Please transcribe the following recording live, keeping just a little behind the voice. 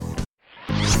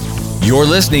You're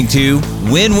listening to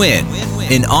Win Win,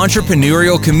 an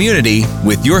entrepreneurial community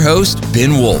with your host,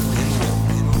 Ben Wolf.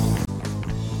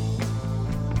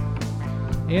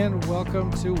 And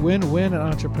welcome to Win Win,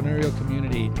 an entrepreneurial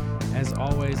community. As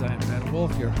always, I am Ben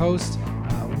Wolf, your host.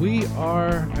 We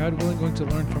are, God willing, going to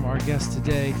learn from our guest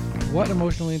today what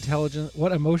emotional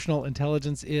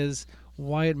intelligence is,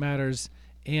 why it matters,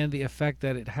 and the effect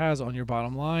that it has on your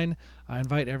bottom line. I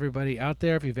invite everybody out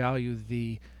there, if you value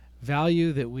the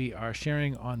value that we are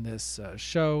sharing on this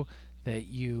show, that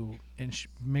you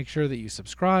make sure that you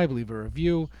subscribe, leave a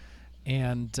review,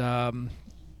 and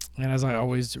as I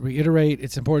always reiterate,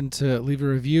 it's important to leave a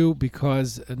review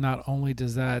because not only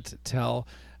does that tell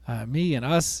me and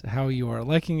us how you are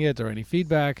liking it or any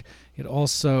feedback, it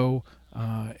also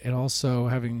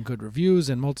having good reviews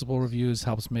and multiple reviews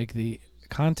helps make the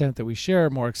content that we share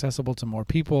more accessible to more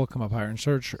people, come up higher in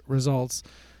search results.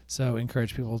 So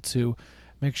encourage people to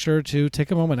make sure to take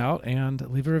a moment out and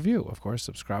leave a review. Of course,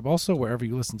 subscribe also wherever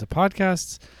you listen to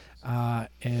podcasts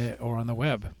or on the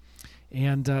web.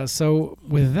 And so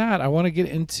with that, I want to get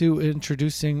into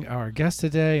introducing our guest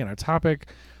today and our topic.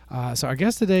 So our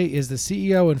guest today is the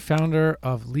CEO and founder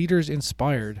of Leaders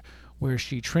Inspired, where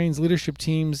she trains leadership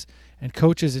teams and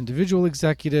coaches individual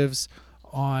executives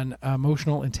on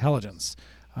emotional intelligence.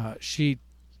 She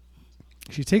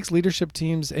takes leadership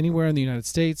teams anywhere in the United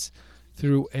States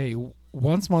through a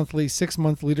once monthly,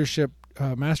 6-month leadership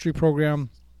mastery program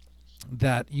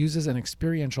that uses an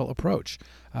experiential approach.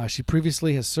 She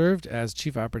previously has served as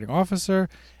Chief Operating Officer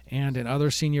and in other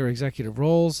senior executive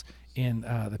roles in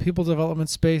the people development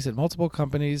space at multiple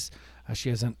companies. She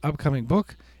has an upcoming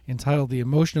book entitled The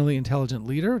Emotionally Intelligent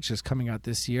Leader, which is coming out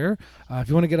this year. If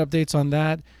you want to get updates on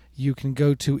that, you can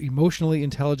go to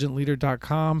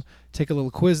emotionallyintelligentleader.com, take a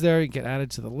little quiz there, you get added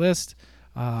to the list,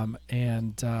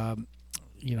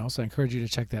 so I encourage you to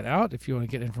check that out if you want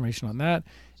to get information on that.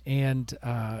 And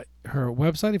her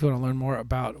website, if you want to learn more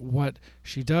about what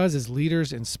she does, is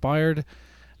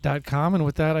leadersinspired.com. And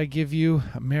with that, I give you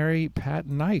Mary Pat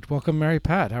Knight. Welcome, Mary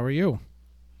Pat. How are you?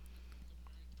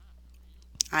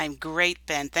 I'm great,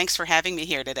 Ben. Thanks for having me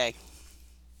here today.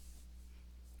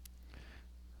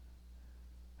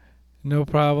 No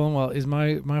problem. Well, it's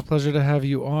my pleasure to have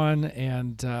you on,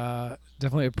 and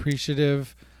definitely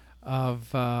appreciative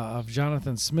of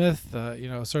Jonathan Smith,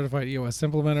 certified EOS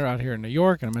implementer out here in New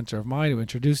York, and a mentor of mine who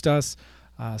introduced us.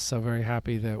 So very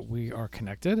happy that we are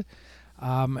connected. So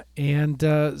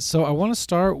I want to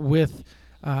start with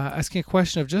asking a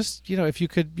question of just, if you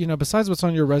could, besides what's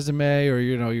on your resume or,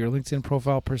 your LinkedIn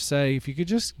profile per se, if you could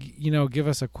just, give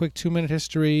us a quick 2-minute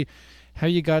history, how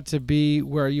you got to be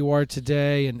where you are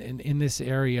today and in this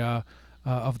area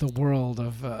of the world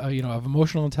of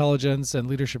emotional intelligence and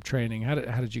leadership training. How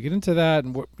did you get into that,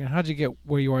 and how did you get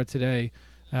where you are today?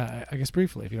 I guess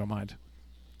briefly, if you don't mind.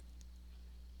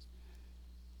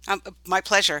 My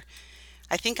pleasure.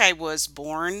 I think I was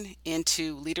born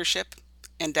into leadership,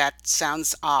 and that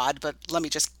sounds odd, but let me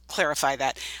just clarify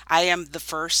that. I am the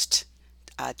first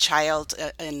child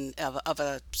of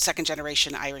a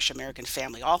second-generation Irish-American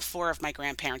family. All 4 of my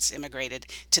grandparents immigrated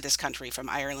to this country from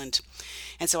Ireland.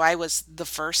 And so I was the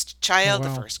first child,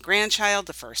 the first grandchild,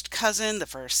 the first cousin, the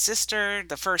first sister,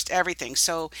 the first everything.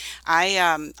 So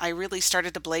I really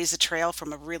started to blaze a trail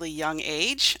from a really young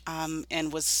age,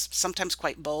 and was sometimes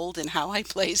quite bold in how I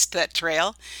blazed that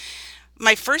trail.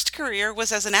 My first career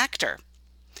was as an actor.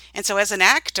 And so as an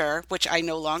actor, which I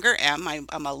no longer am,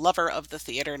 I'm a lover of the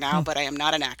theater now, but I am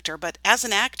not an actor. But as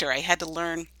an actor, I had to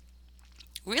learn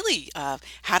really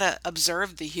how to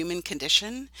observe the human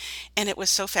condition. And it was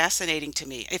so fascinating to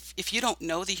me. If you don't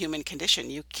know the human condition,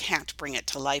 you can't bring it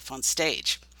to life on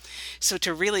stage. So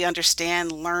to really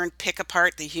understand, learn, pick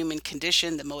apart the human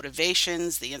condition, the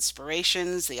motivations, the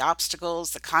inspirations, the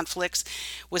obstacles, the conflicts,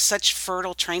 was such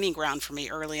fertile training ground for me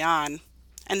early on.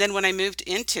 And then when I moved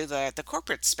into the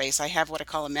corporate space, I have what I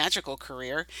call a magical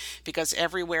career, because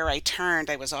everywhere I turned,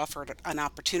 I was offered an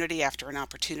opportunity after an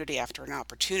opportunity after an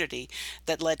opportunity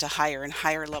that led to higher and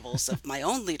higher levels of my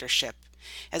own leadership,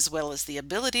 as well as the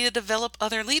ability to develop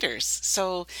other leaders.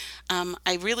 So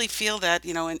I really feel that,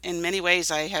 in many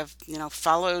ways I have,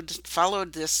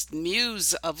 followed this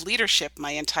muse of leadership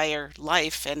my entire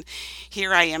life. And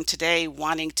here I am today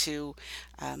wanting to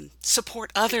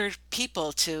support other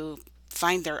people to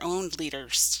find their own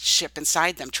leadership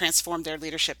inside them, transform their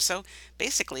leadership. So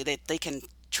basically they can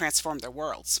transform their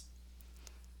worlds.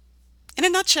 In a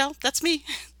nutshell, that's me.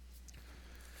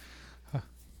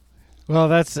 Well,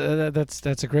 that's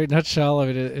a great nutshell. I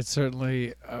mean, it's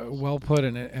certainly well put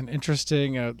and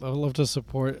interesting. I'd love to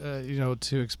support,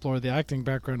 to explore the acting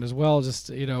background as well. Just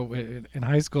in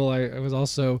high school, I was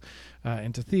also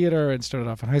into theater and started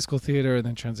off in high school theater and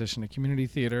then transitioned to community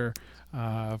theater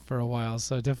for a while.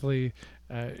 So definitely,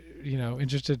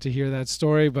 interested to hear that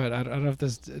story. But I don't know if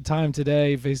there's time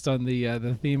today, based on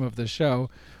the theme of the show,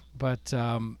 but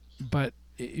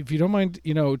if you don't mind,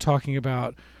 talking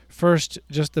about first,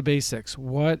 just the basics.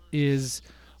 What is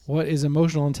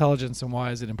emotional intelligence and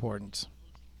why is it important?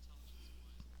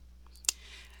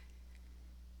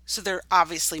 So there are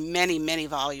obviously many, many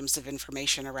volumes of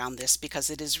information around this because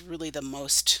it is really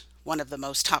one of the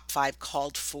most top five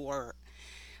called for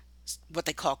what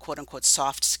they call quote unquote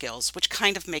soft skills, which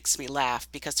kind of makes me laugh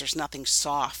because there's nothing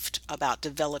soft about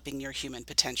developing your human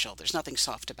potential. There's nothing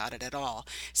soft about it at all.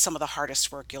 Some of the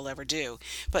hardest work you'll ever do.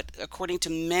 But according to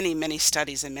many, many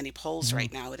studies and many polls Mm-hmm.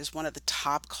 right now, it is one of the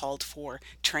top called for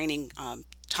training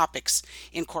topics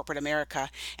in corporate America,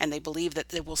 and they believe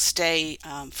that it will stay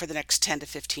for the next 10 to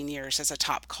 15 years as a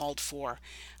top called for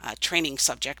training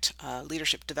subject,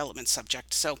 leadership development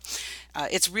subject. So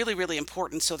it's really, really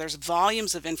important. So there's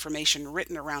volumes of information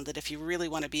written around it if you really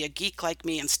want to be a geek like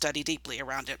me and study deeply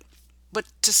around it. But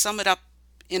to sum it up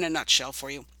in a nutshell for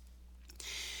you,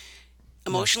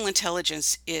 emotional Yes.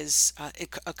 intelligence it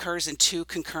occurs in two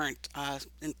concurrent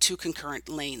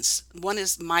lanes. One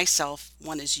is myself,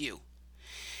 one is you.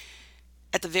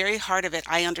 At the very heart of it,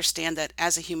 I understand that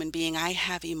as a human being, I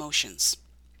have emotions.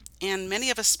 And many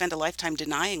of us spend a lifetime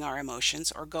denying our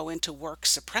emotions or go into work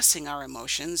suppressing our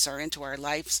emotions or into our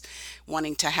lives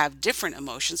wanting to have different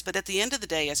emotions. But at the end of the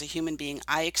day, as a human being,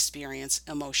 I experience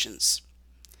emotions.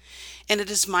 And it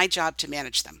is my job to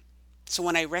manage them. So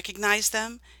when I recognize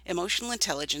them, emotional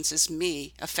intelligence is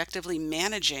me effectively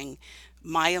managing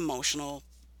my emotional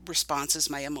responses,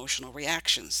 my emotional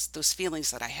reactions, those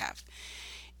feelings that I have.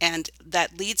 And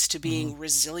that leads to Mm-hmm. being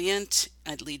resilient.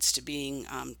 It leads to being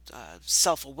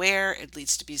self-aware. It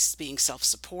leads to being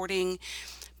self-supporting.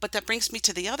 But that brings me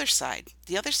to the other side.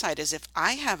 The other side is, if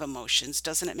I have emotions,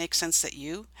 doesn't it make sense that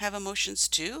you have emotions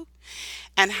too?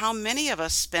 And how many of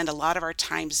us spend a lot of our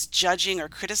times judging or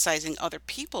criticizing other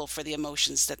people for the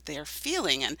emotions that they're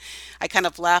feeling? And I kind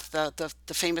of laugh, the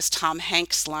famous Tom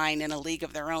Hanks line in A League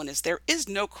of Their Own is, there is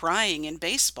no crying in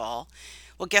baseball.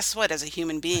 Well, guess what? As a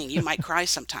human being, you might cry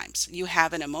sometimes. You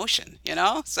have an emotion, you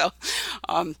know? So,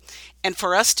 um, and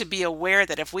for us to be aware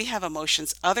that if we have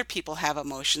emotions, other people have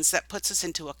emotions, that puts us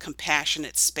into a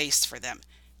compassionate space for them.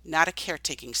 Not a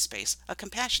caretaking space, a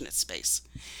compassionate space.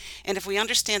 And if we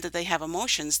understand that they have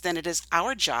emotions, then it is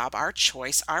our job, our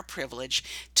choice, our privilege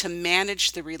to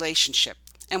manage the relationship.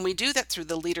 And we do that through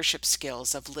the leadership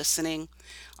skills of listening,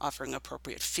 offering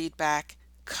appropriate feedback,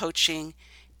 coaching,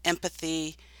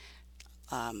 empathy,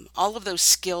 all of those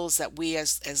skills that we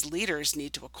as leaders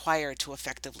need to acquire to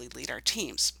effectively lead our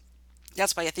teams.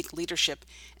 That's why I think leadership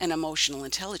and emotional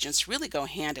intelligence really go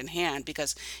hand in hand,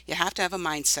 because you have to have a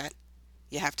mindset,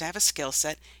 you have to have a skill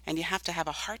set, and you have to have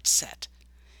a heart set.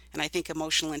 And I think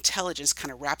emotional intelligence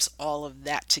kind of wraps all of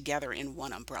that together in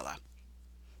one umbrella.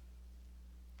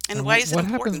 And And why is it what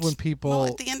happens when important? Well,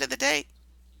 at people? the end of the day,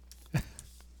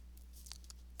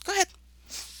 go ahead.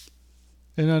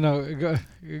 No, no,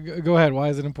 go ahead. Why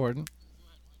is it important?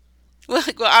 Well,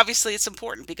 obviously, it's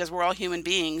important because we're all human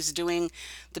beings doing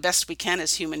the best we can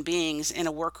as human beings in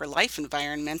a work or life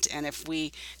environment. And if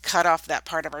we cut off that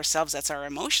part of ourselves, that's our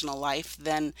emotional life,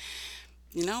 then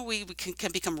we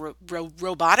can become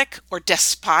robotic or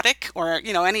despotic, or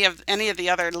any of the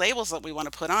other labels that we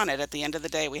want to put on it. At the end of the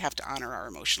day, we have to honor our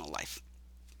emotional life.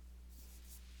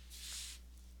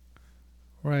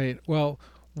 Right. Well,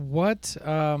 what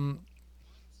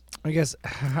I guess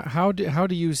how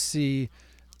do you see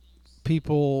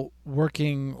people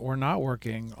working or not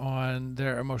working on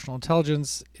their emotional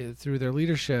intelligence through their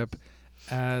leadership,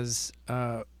 as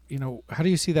how do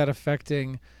you see that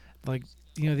affecting, like,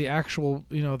 the actual,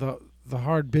 the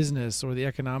hard business or the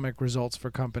economic results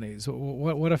for companies?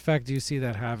 What effect do you see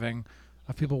that having,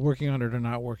 of people working on it or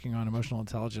not working on emotional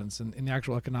intelligence in the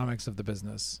actual economics of the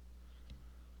business?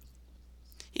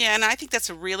 Yeah, and I think that's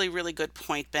a really, really good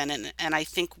point, Ben. And I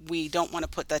think we don't want to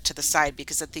put that to the side,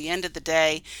 because at the end of the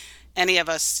day, any of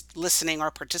us listening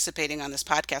or participating on this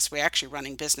podcast, we're actually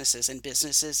running businesses, and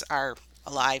businesses are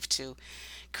alive to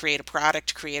create a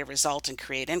product, create a result, and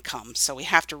create income. So we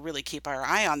have to really keep our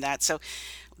eye on that. So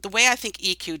the way I think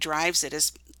EQ drives it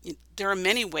is, there are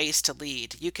many ways to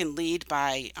lead. You can lead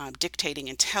by dictating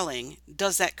and telling.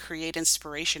 Does that create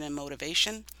inspiration and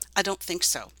motivation? I don't think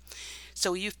so.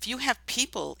 So if you have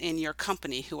people in your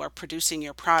company who are producing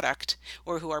your product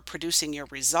or who are producing your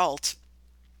result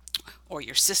or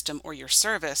your system or your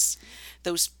service,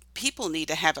 those people need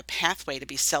to have a pathway to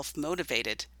be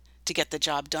self-motivated to get the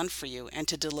job done for you and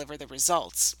to deliver the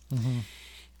results. Hmm.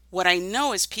 What I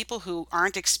know is people who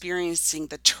aren't experiencing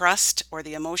the trust or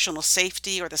the emotional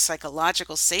safety or the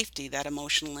psychological safety that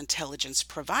emotional intelligence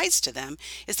provides to them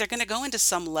is they're going to go into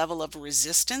some level of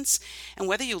resistance. And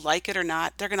whether you like it or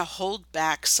not, they're going to hold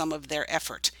back some of their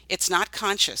effort. It's not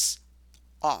conscious,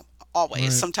 always.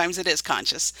 Right. Sometimes it is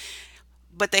conscious,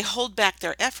 but they hold back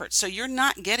their efforts. So you're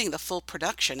not getting the full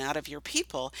production out of your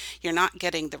people. You're not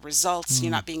getting the results. You're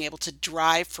Mm. not being able to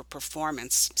drive for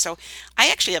performance. So I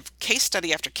actually have case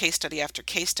study after case study after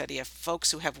case study of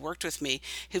folks who have worked with me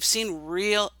who've seen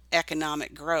real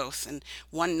economic growth. And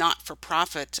one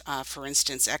not-for-profit, for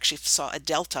instance, actually saw a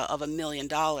delta of $1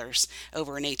 million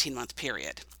over an 18-month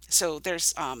period. So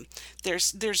there's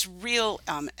real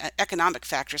economic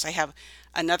factors. I have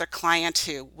another client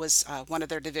who was one of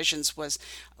their divisions was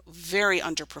very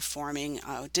underperforming,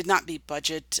 did not meet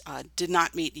budget, did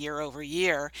not meet year over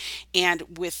year,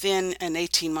 and within an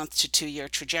 18-month to 2-year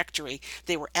trajectory,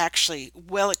 they were actually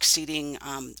well exceeding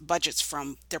budgets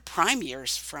from their prime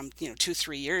years, from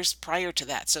 2-3 years prior to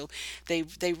that. So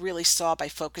they really saw, by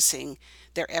focusing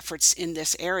their efforts in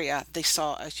this area, they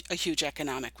saw a huge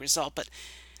economic result. But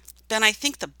then I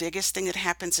think the biggest thing that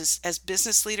happens is, as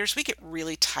business leaders, we get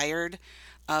really tired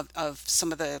of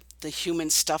some of the human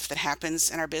stuff that happens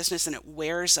in our business, and it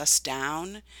wears us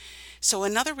down. So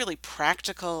another really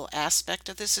practical aspect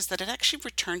of this is that it actually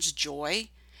returns joy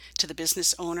to the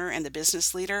business owner and the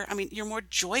business leader. I mean, you're more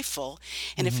joyful.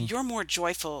 And if Hmm. you're more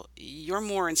joyful, you're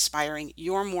more inspiring,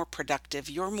 you're more productive,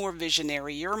 you're more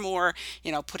visionary, you're more,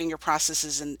 putting your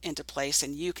processes into place,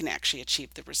 and you can actually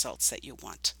achieve the results that you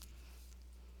want.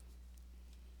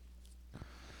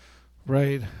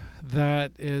 Right.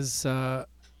 That is, well,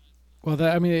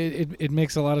 that, I mean, it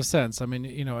makes a lot of sense. I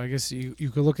mean, I guess you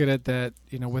could look at it that,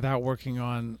 without working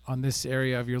on this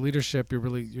area of your leadership,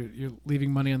 you're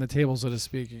leaving money on the table, so to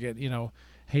speak. You get,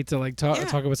 hate to like Yeah.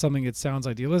 talk about something that sounds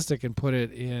idealistic and put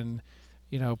it in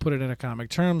economic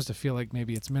terms to feel like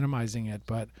maybe it's minimizing it.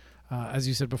 But as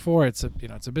you said before, it's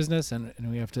a business, and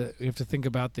we have to think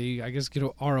about the, I guess,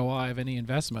 ROI of any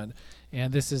investment.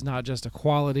 And this is not just a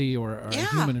quality or a Yeah.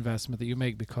 human investment that you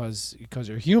make because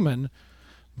you're human,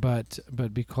 but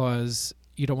because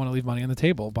you don't want to leave money on the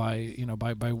table by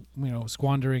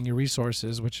squandering your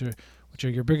resources, which are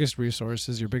your biggest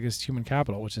resources, your biggest human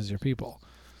capital, which is your people.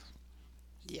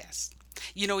 Yes.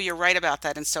 You're right about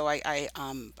that. And so I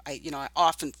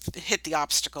often hit the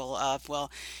obstacle of,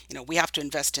 well, we have to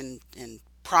invest in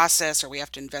process, or we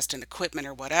have to invest in equipment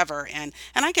or whatever. And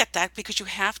I get that, because you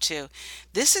have to.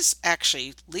 This is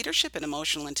actually leadership and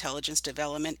emotional intelligence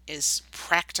development is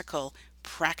practical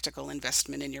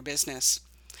investment in your business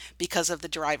because of the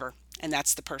driver. And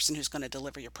that's the person who's going to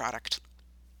deliver your product.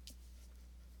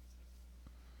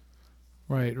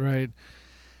 Right, right.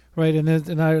 Right,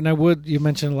 and I would, you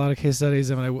mentioned a lot of case studies,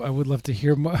 and I would love to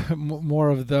hear more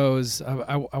of those.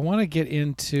 I want to get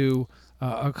into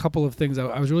a couple of things.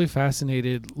 I was really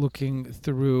fascinated looking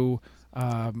through,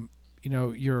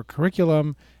 your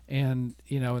curriculum, and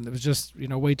there was just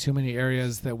way too many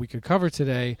areas that we could cover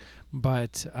today,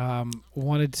 but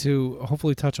wanted to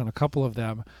hopefully touch on a couple of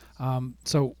them.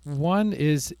 So one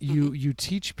is you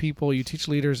teach people, you teach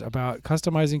leaders about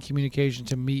customizing communication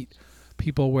to meet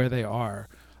people where they are.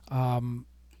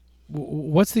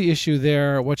 What's the issue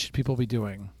there? What should people be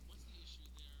doing?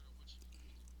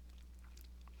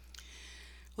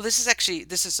 Well, this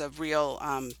is a real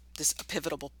this a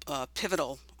pivotal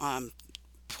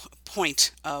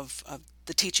point of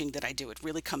the teaching that I do. It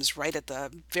really comes right at the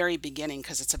very beginning,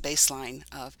 because it's a baseline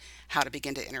of how to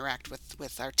begin to interact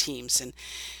with our teams. And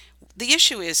the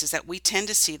issue is that we tend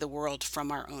to see the world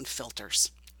from our own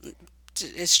filters.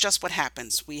 It's just what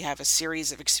happens. We have a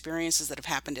series of experiences that have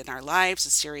happened in our lives, a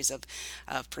series of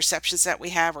perceptions that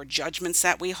we have, or judgments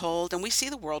that we hold, and we see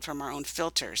the world from our own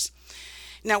filters.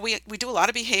 Now, we do a lot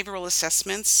of behavioral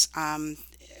assessments,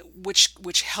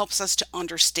 which helps us to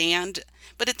understand.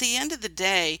 But at the end of the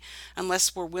day,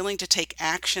 unless we're willing to take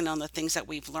action on the things that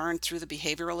we've learned through the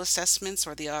behavioral assessments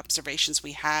or the observations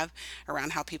we have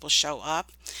around how people show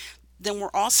up, then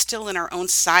we're all still in our own Hmm.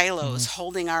 silos,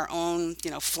 holding our own,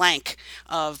 flank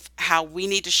of how we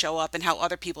need to show up and how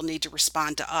other people need to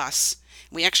respond to us.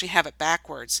 We actually have it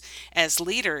backwards. As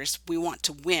leaders, we want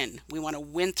to win. We want to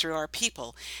win through our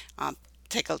people. Um,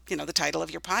 take the title of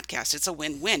your podcast. It's a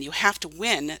win-win. You have to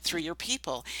win through your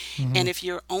people. And if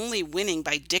you're only winning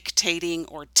by dictating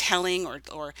or telling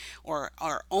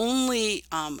or only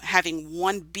having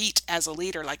one beat as a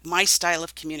leader, like my style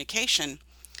of communication,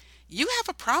 you have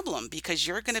a problem because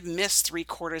you're going to miss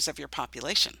 3/4 of your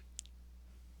population.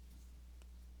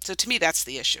 So to me, that's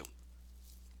the issue.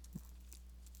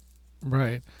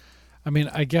 Right. I mean,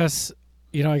 I guess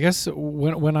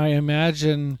when I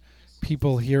imagine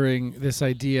people hearing this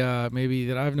idea, maybe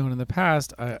that I've known in the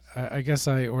past, I guess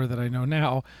or that I know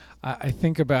now, I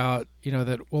think about,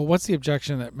 that, well, what's the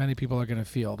objection that many people are going to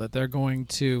feel? That they're going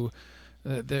to,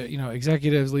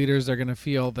 executives, leaders are going to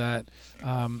feel that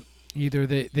either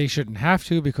they shouldn't have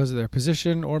to because of their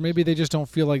position, or maybe they just don't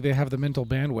feel like they have the mental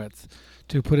bandwidth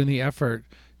to put in the effort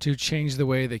to change the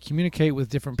way they communicate with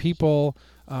different people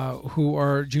who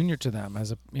are junior to them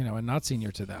and not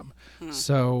senior to them.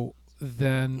 So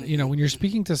then, when you're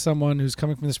speaking to someone who's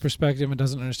coming from this perspective and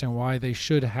doesn't understand why they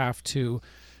should have to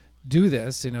do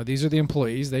this, these are the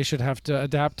employees, they should have to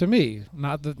adapt to me,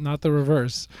 not the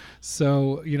reverse.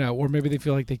 So, or maybe they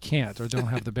feel like they can't or don't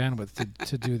have the bandwidth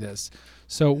to do this.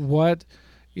 So what,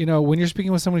 when you're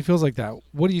speaking with someone who feels like that,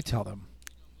 what do you tell them?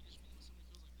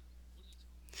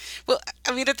 Well,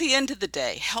 I mean, at the end of the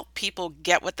day, help people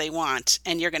get what they want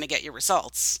and you're going to get your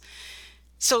results.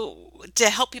 So to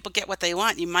help people get what they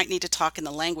want, you might need to talk in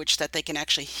the language that they can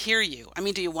actually hear you. I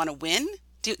mean, do you want to win?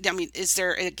 Is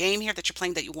there a game here that you're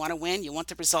playing that you want to win? You want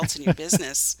the results in your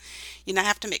business. You now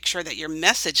have to make sure that your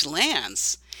message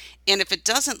lands. And if it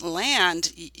doesn't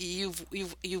land,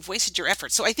 you've wasted your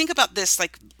effort. So I think about this,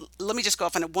 like, let me just go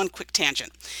off on one quick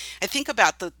tangent. I think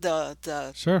about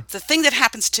Sure. the thing that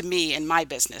happens to me in my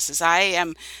business is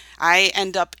I'm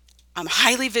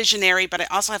highly visionary, but I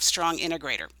also have strong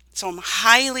integrator. So I'm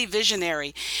highly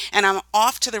visionary, and I'm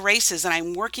off to the races, and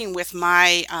I'm working with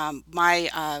my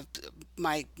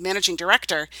managing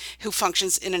director, who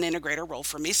functions in an integrator role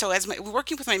for me. So we're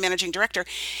working with my managing director,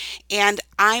 and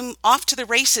I'm off to the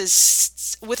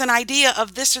races with an idea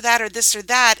of this or that or this or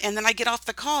that, and then I get off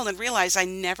the call and realize I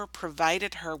never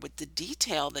provided her with the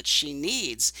detail that she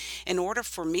needs in order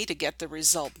for me to get the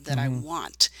result that I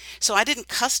want. So I didn't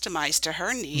customize to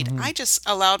her need. I just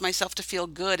allowed myself to feel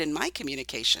good in my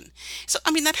communication. So,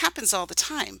 I mean, that happens all the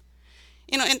time.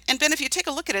 And Ben, if you take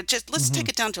a look at it, just let's take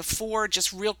it down to 4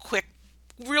 just real quick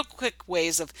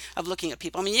ways of looking at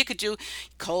people. I mean, you could do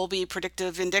Colby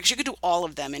predictive index, you could do all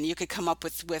of them, and you could come up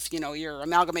with your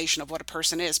amalgamation of what a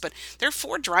person is. But there are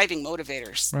 4 driving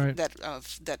motivators Right.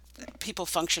 that people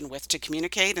function with to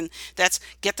communicate, and that's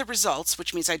get the results,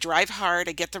 which means I drive hard,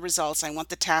 I get the results, I want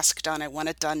the task done, I want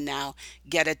it done now,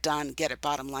 get it done, get it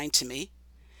bottom line to me,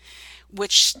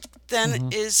 which then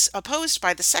is opposed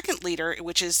by the second leader,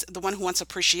 which is the one who wants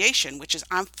appreciation, which is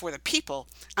I'm for the people.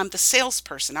 I'm the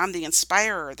salesperson. I'm the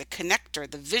inspirer, the connector,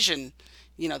 the vision,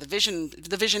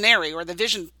 the visionary or the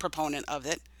vision proponent of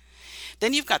it.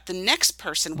 Then you've got the next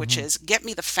person, which is get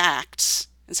me the facts.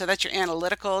 And so that's your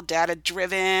analytical,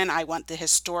 data-driven. I want the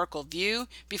historical view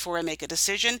before I make a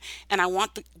decision, and I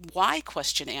want the why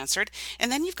question answered. And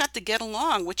then you've got the get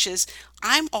along, which is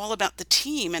I'm all about the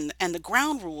team and the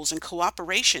ground rules and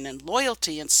cooperation and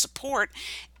loyalty and support,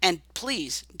 and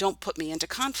please don't put me into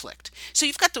conflict. So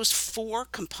you've got those 4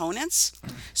 components.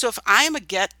 So if I am a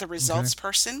get the results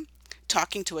person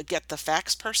talking to a get the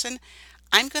facts person,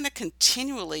 I'm going to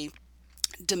continually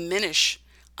diminish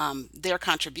their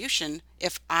contribution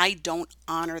if I don't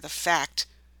honor the fact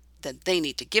that they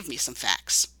need to give me some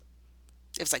facts.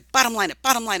 It's like bottom line it,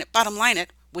 bottom line it, bottom line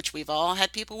it, which we've all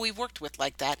had people we've worked with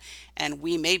like that, and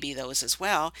we may be those as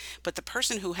well. But the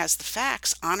person who has the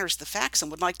facts honors the facts and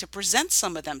would like to present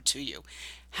some of them to you.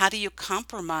 How do you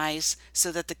compromise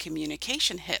so that the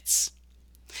communication hits?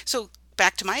 So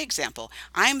back to my example,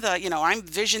 I'm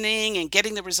visioning and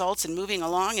getting the results and moving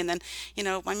along, and then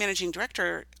my managing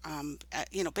director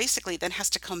basically then has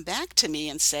to come back to me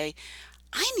and say,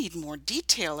 I need more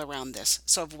detail around this.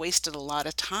 So I've wasted a lot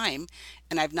of time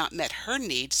and I've not met her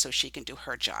needs so she can do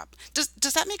her job.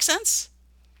 Does that make sense?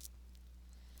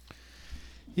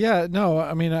 Yeah, no,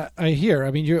 I mean, I hear.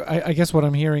 I mean, I guess what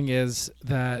I'm hearing is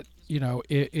that,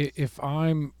 if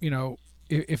I'm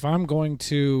going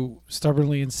to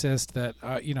stubbornly insist that,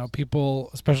 people,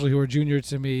 especially who are junior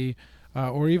to me,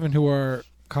 or even who are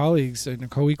colleagues and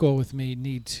co-equal with me,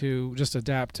 need to just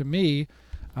adapt to me,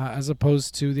 as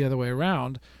opposed to the other way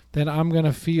around, then I'm going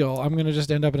to just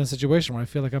end up in a situation where I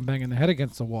feel like I'm banging the head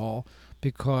against the wall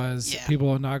because people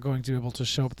are not going to be able to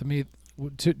show up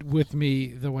with me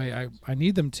the way I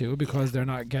need them to, because they're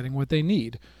not getting what they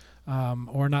need,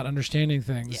 or not understanding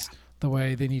things the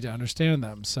way they need to understand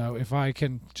them. So if I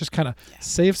can just kind of Yeah.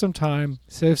 save some time,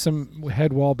 save some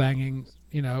head wall banging,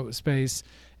 space,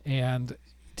 and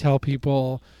tell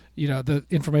people, the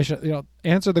information,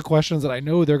 answer the questions that I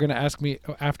know they're going to ask me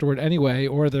afterward anyway,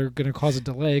 or they're going to cause a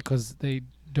delay because they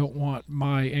don't want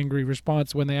my angry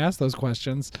response when they ask those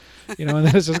questions, and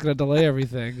then it's just going to delay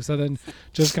everything. So then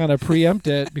just kind of preempt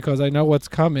it because I know what's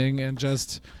coming, and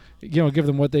just, give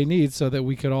them what they need so that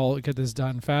we could all get this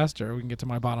done faster. We can get to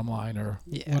my bottom line or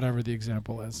Yeah. whatever the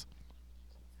example is.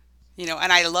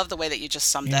 And I love the way that you just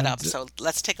summed that And up. So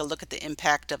let's take a look at the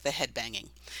impact of the head banging.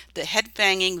 The head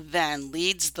banging then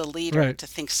leads the leader right. to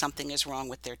think something is wrong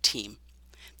with their team,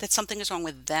 that something is wrong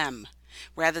with them,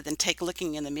 rather than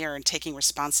looking in the mirror and taking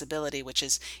responsibility, which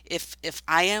is, if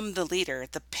I am the leader,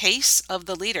 the pace of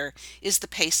the leader is the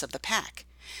pace of the pack.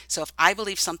 So if I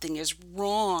believe something is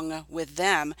wrong with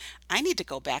them, I need to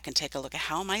go back and take a look at,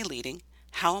 how am I leading?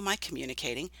 How am I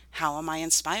communicating? How am I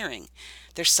inspiring?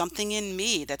 There's something in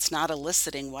me that's not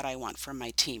eliciting what I want from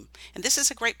my team. And this is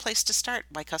a great place to start,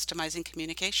 by customizing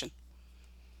communication.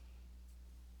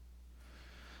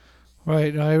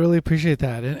 Right. No, I really appreciate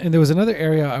that. And there was another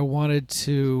area I wanted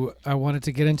to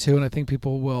get into, and I think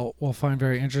people will find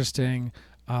very interesting.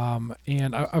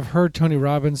 And I've heard Tony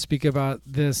Robbins speak about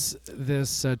this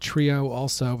trio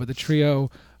also, but the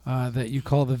trio that you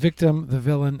call the victim, the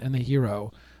villain, and the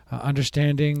hero,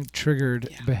 understanding triggered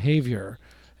Yeah. behavior,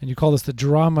 and you call this the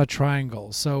drama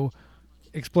triangle. So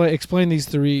explain these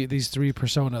three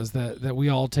personas that we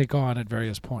all take on at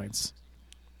various points.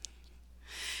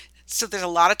 So there's a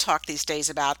lot of talk these days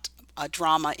about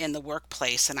drama in the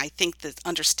workplace, and I think that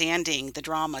understanding the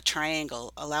drama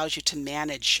triangle allows you to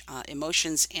manage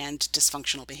emotions and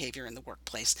dysfunctional behavior in the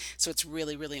workplace. So it's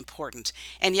really, really important.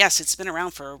 And yes, it's been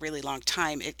around for a really long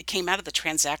time. It came out of the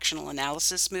transactional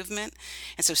analysis movement,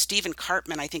 and so Stephen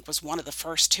Karpman, I think, was one of the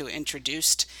first who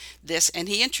introduced this, and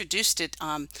he introduced it,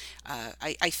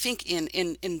 I think,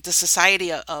 in the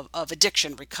Society of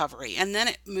Addiction Recovery, and then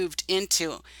it moved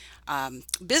into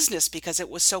business because it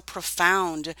was so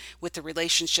profound with the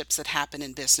relationships that happen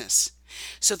in business.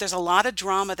 So there's a lot of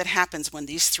drama that happens when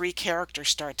these three characters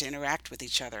start to interact with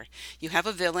each other. You have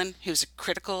a villain who's a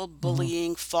critical,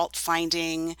 bullying, fault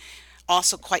finding,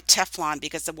 also quite Teflon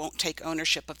because they won't take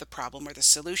ownership of the problem or the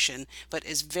solution, but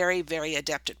is very, very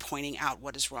adept at pointing out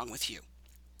what is wrong with you.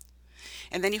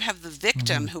 And then you have the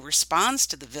victim who responds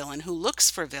to the villain, who looks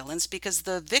for villains, because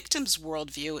the victim's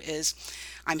worldview is,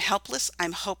 I'm helpless,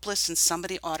 I'm hopeless, and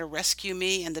somebody ought to rescue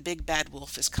me, and the big bad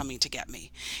wolf is coming to get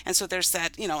me. And so there's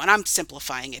that, and I'm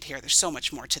simplifying it here. There's so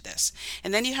much more to this.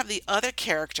 And then you have the other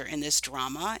character in this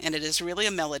drama, and it is really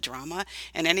a melodrama.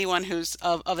 And anyone who's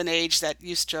of an age that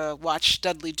used to watch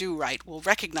Dudley Do-Right will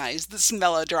recognize this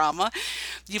melodrama.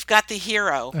 You've got the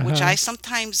hero, which I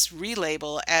sometimes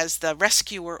relabel as the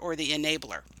rescuer or the enabler.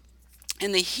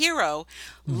 And the hero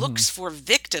looks for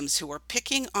victims who are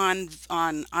picking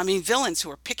villains who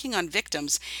are picking on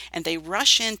victims, and they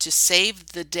rush in to save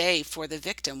the day for the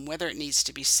victim, whether it needs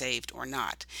to be saved or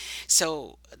not.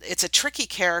 So it's a tricky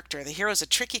character. The hero is a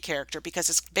tricky character because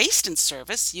it's based in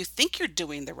service. You think you're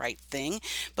doing the right thing,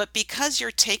 but because you're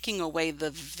taking away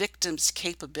the victim's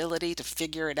capability to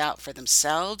figure it out for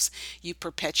themselves, you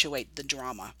perpetuate the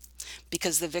drama.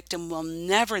 Because the victim will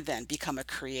never then become a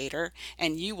creator,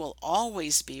 and you will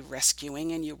always be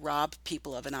rescuing, and you rob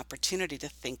people of an opportunity to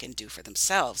think and do for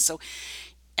themselves. So,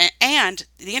 and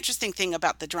the interesting thing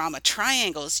about the drama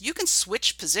triangle is you can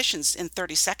switch positions in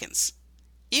 30 seconds.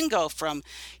 You can go from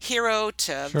hero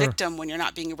to Sure. victim when you're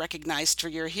not being recognized for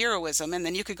your heroism, and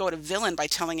then you could go to villain by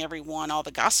telling everyone all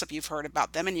the gossip you've heard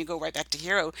about them, and you go right back to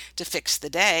hero to fix the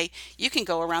day. You can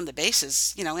go around the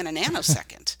bases, in a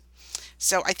nanosecond.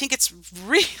 So I think it's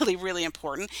really, really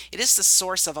important. It is the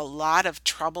source of a lot of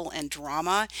trouble and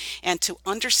drama, and to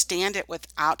understand it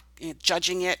without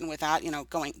judging it and without,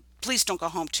 going, please don't go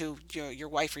home to your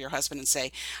wife or your husband and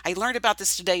say, I learned about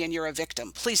this today and you're a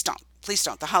victim. Please don't. Please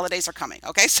don't. The holidays are coming.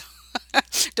 Okay. So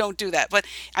don't do that. But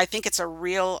I think it's a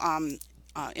real,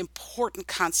 important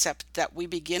concept that we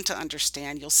begin to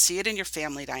understand. You'll see it in your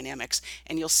family dynamics,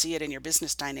 and you'll see it in your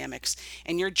business dynamics,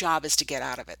 and your job is to get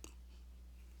out of it.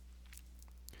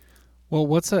 Well,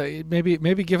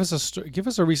 maybe give us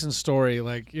a recent story,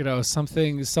 like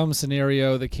some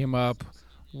scenario that came up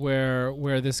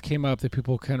where this came up that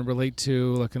people can relate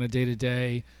to, like in a day to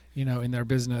day, in their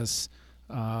business,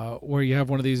 where you have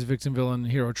one of these victim, villain,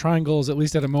 hero triangles, at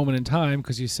least at a moment in time,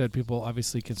 because you said people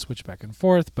obviously can switch back and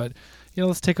forth, but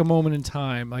let's take a moment in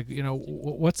time, like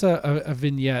what's a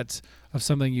vignette of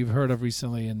something you've heard of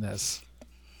recently in this?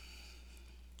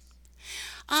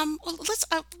 Well,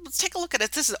 let's take a look at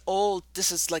it. This is old.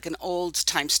 This is like an old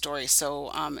time story.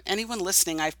 So, anyone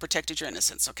listening, I've protected your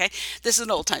innocence. Okay, this is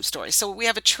an old time story. So we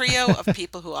have a trio of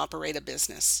people who operate a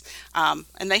business, and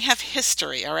they have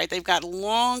history. All right, they've got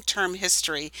long-term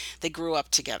history. They grew up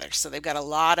together, so they've got a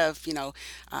lot of,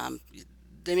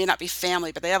 they may not be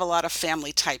family, but they have a lot of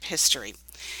family type history.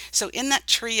 So in that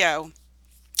trio,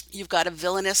 you've got a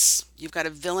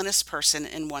villainous person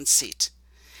in one seat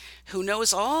who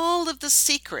knows all of the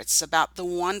secrets about the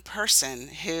one person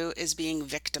who is being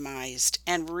victimized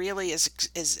and really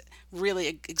is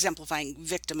really exemplifying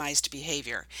victimized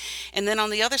behavior. And then on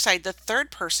the other side, the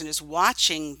third person is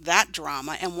watching that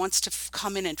drama and wants to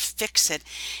come in and fix it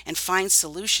and find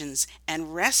solutions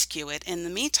and rescue it. In the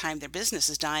meantime, their business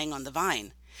is dying on the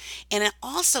vine. And it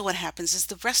also what happens is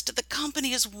the rest of the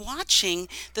company is watching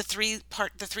the three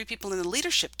people in the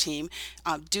leadership team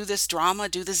do this drama,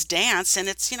 do this dance, and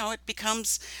it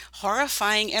becomes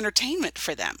horrifying entertainment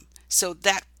for them. So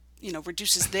that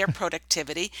reduces their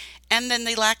productivity, and then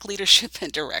they lack leadership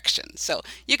and direction. So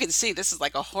you can see this is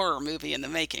like a horror movie in the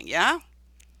making, yeah?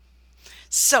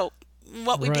 So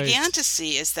what we began Right. to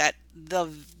see is that the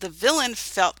villain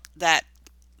felt that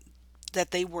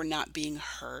they were not being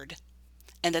heard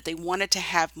and that they wanted to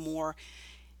have more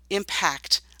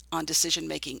impact on decision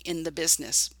making in the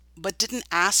business, but didn't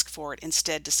ask for it,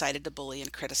 instead decided to bully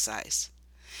and criticize.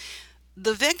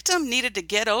 The victim needed to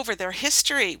get over their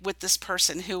history with this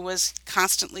person who was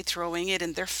constantly throwing it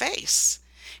in their face.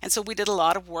 And so we did a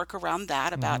lot of work around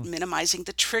that, about Hmm. minimizing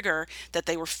the trigger that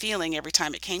they were feeling every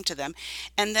time it came to them.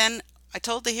 And then I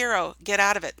told the hero, get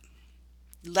out of it.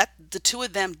 Let the two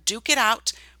of them duke it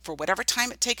out for whatever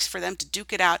time it takes for them to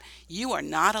duke it out. You are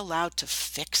not allowed to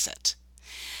fix it,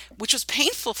 which was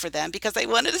painful for them because they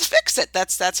wanted to fix it.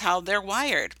 That's how they're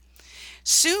wired.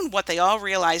 Soon, what they all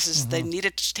realized is they Hmm.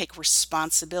 needed to take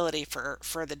responsibility for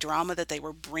the drama that they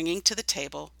were bringing to the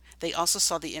table. They also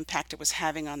saw the impact it was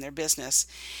having on their business,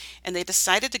 and they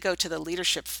decided to go to the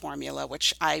leadership formula,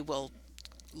 which I will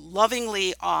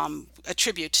lovingly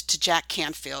attribute to Jack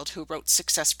Canfield, who wrote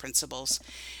Success Principles,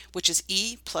 which is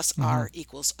E plus Hmm. R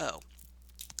equals O.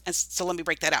 And so let me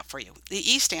break that out for you. The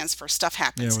E stands for stuff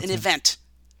Yeah. happens, an What's that? event.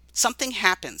 Something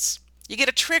happens. You get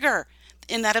a trigger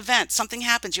in that event. Something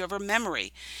happens. You have a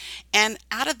memory. And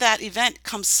out of that event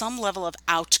comes some level of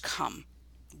outcome,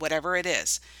 whatever it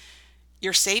is.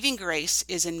 Your saving grace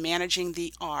is in managing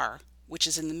the R, which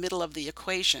is in the middle of the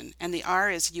equation. And the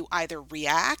R is you either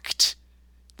react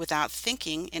without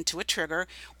thinking into a trigger,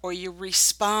 or you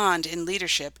respond in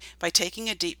leadership by taking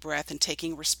a deep breath and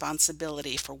taking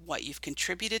responsibility for what you've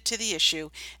contributed to the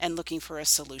issue and looking for a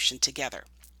solution together.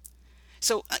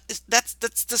 So that's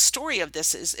the story of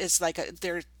this is like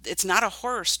it's not a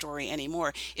horror story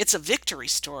anymore. It's a victory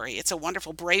story. It's a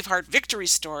wonderful Braveheart victory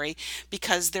story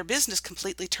because their business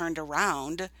completely turned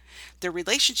around, their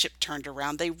relationship turned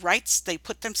around. They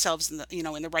put themselves in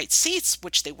the right seats,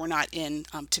 which they were not in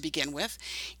to begin with,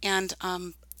 and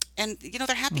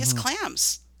they're happy as Hmm.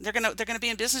 clams. They're gonna be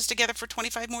in business together for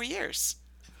 25 more years.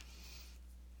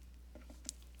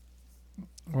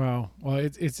 Wow. Well,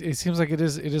 it seems like it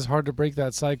is hard to break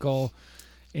that cycle.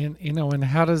 And and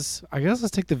how does, I guess,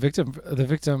 let's take the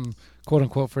victim quote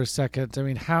unquote for a second. I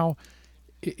mean, how,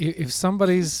 if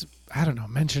somebody's, I don't know,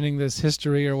 mentioning this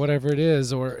history or whatever it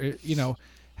is, or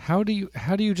how do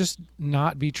you just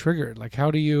not be triggered? Like,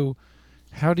 how do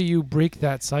you break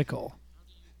that cycle?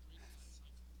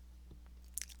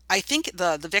 I think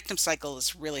the victim cycle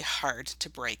is really hard to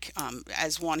break.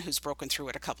 As one who's broken through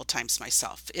it a couple times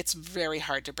myself, it's very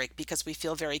hard to break because we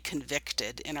feel very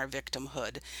convicted in our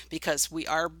victimhood because we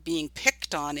are being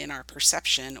picked on in our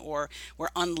perception, or we're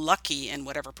unlucky in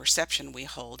whatever perception we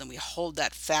hold, and we hold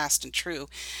that fast and true.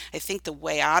 I think the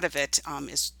way out of it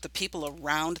is the people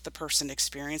around the person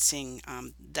experiencing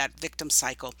that victim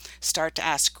cycle start to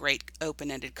ask great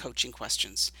open-ended coaching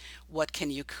questions. What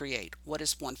can you create? What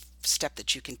is one step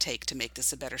that you can take to make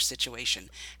this a better situation?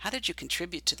 How did you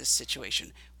contribute to this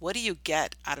situation? What do you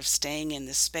get out of staying in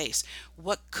this space?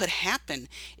 What could happen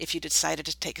if you decided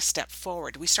to take a step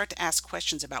forward? We start to ask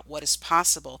questions about what is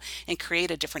possible and create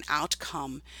a different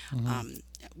outcome, Hmm. um,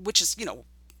 which is,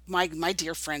 my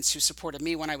dear friends who supported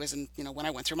me when I was in, when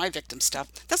I went through my victim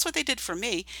stuff. That's what they did for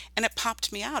me, and it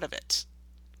popped me out of it.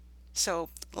 So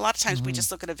a lot of times we Hmm.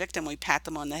 just look at a victim, we pat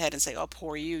them on the head and say, "Oh,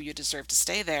 poor you, you deserve to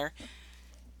stay there,"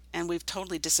 and we've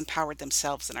totally disempowered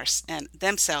themselves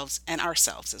and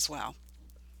ourselves as well.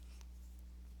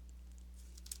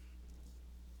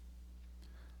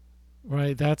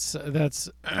 Right. That's that's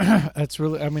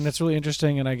really. I mean, that's really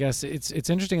interesting, and I guess it's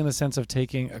interesting in the sense of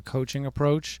taking a coaching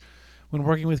approach when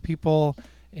working with people,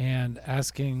 and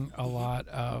asking a lot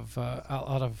of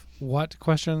what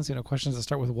questions, questions that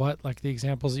start with what, like the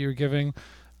examples that you're giving.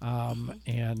 I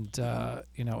think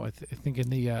in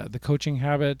the Coaching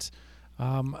Habit,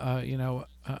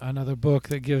 another book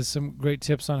that gives some great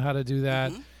tips on how to do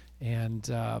that, and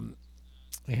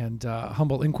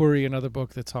Humble Inquiry, another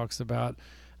book that talks about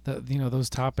those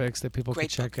topics that people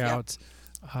Great can check book,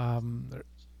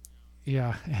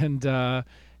 yeah. out.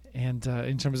 And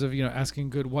in terms of asking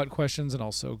good what questions and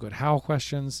also good how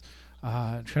questions,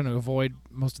 trying to avoid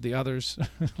most of the others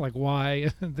like why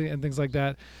and things like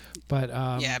that. But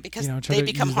because try they to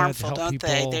become use that to harmful, help don't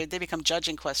people. they? They become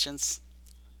judging questions.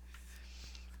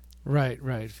 Right.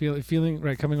 Feeling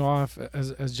right, coming off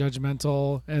as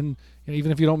judgmental, and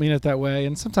even if you don't mean it that way,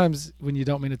 and sometimes when you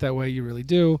don't mean it that way, you really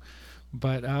do.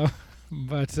 But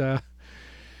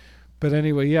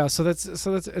anyway, yeah. So that's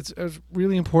it's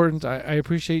really important. I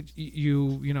appreciate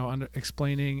you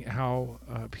explaining how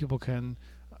people can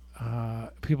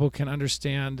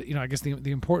understand. I guess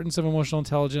the importance of emotional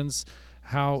intelligence,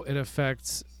 how it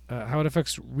affects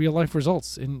real life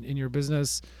results in your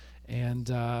business. And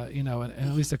and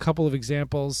at least a couple of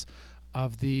examples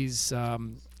of these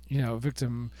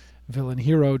victim, villain,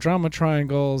 hero drama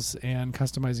triangles, and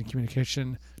customizing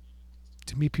communication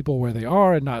to meet people where they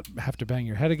are and not have to bang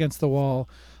your head against the wall.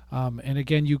 And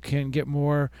again, you can get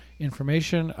more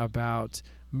information about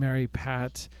Mary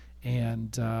Pat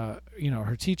and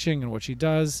her teaching and what she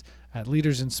does at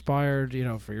Leaders Inspired.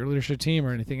 For your leadership team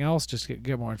or anything else, just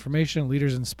get more information.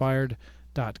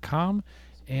 leadersinspired.com.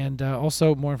 And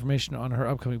also more information on her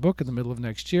upcoming book in the middle of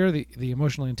next year, the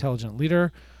Emotionally Intelligent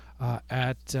Leader.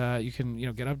 You can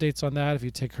get updates on that if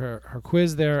you take her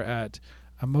quiz there at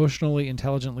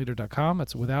emotionallyintelligentleader.com.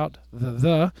 That's without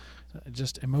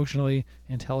just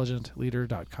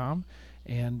emotionallyintelligentleader.com.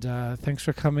 And thanks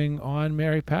for coming on,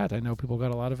 Mary Pat. I know people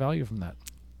got a lot of value from that.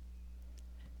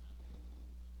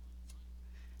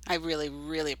 I really,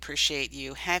 really appreciate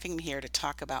you having me here to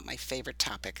talk about my favorite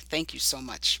topic. Thank you so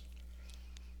much.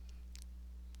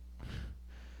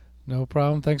 No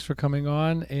problem. Thanks for coming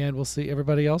on, and we'll see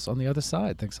everybody else on the other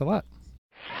side. Thanks a lot.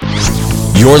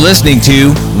 You're listening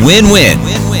to Win Win,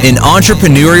 an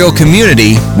entrepreneurial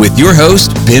community with your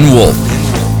host, Ben Wolf.